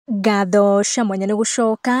Ngatho cia mwanya nĩ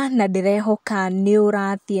gũcoka na ndĩrehoka nĩ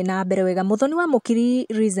ũrathiĩ na mbere wega. Muthoni wa Mukiri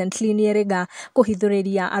recently nĩ erĩga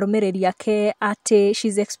kũhithũrĩria arũmĩrĩri ake atĩ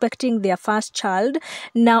she's expecting their first child,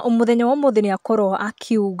 na mũthenya wa ũmũthĩ nĩ akorwo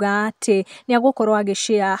akiuga atĩ nĩ agũkorwo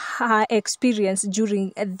agĩshare her experience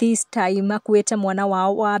during this time akuĩte mwana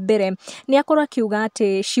wao wa mbere. Nĩ akorwo akiuga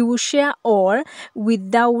atĩ she will share all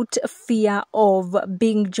without fear of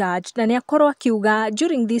being judged, na nĩ akorwo akiuga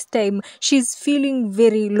during this time she's feeling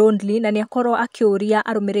very lonely, na nĩ akorwo akĩũria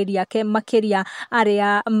arũmĩrĩri ake makĩria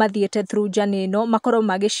arĩa mathiĩte through journey ĩno makorwo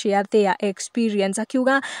magĩshare their experience.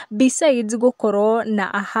 Akiuga besides gũkorwo na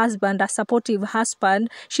a husband, a supportive husband,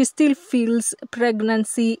 she still feels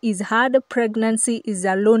pregnancy is hard, pregnancy is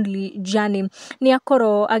a lonely journey. Nĩ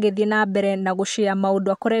akorwo agĩthiĩ na mbere na gũshare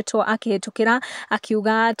maũndũ akoretwo akĩhĩtũkĩra,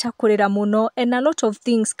 akiuga ta kũrĩra mũno and a lot of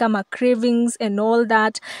things kama cravings and all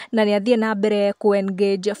that, na nĩ athiĩ na mbere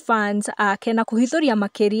ku-engage fans ake na kũhithũria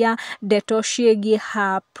makĩria ndeto ciĩgiĩ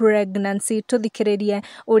her pregnancy. Tũthikĩrĩrie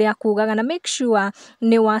ũrĩa kugaga na make sure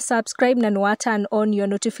nĩ wa subscribe na nĩ wa turn on your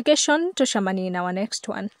notification. Tucemanie in our next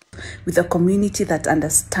one. With a community that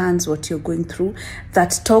understands what you're going through,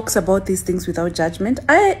 that talks about these things without judgment.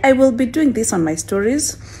 I will be doing this on my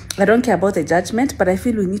stories. I don't care about the judgment, but I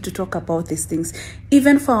feel we need to talk about these things,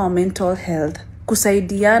 even for our mental health.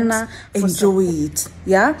 Kusaidiana, enjoy it,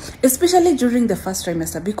 yeah, especially during the first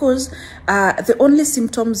trimester, because the only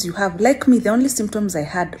symptoms you have, like me, the only symptoms I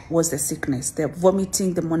had was the sickness, the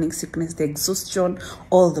vomiting, the morning sickness, the exhaustion,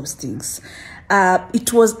 all those things.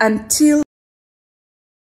 It was until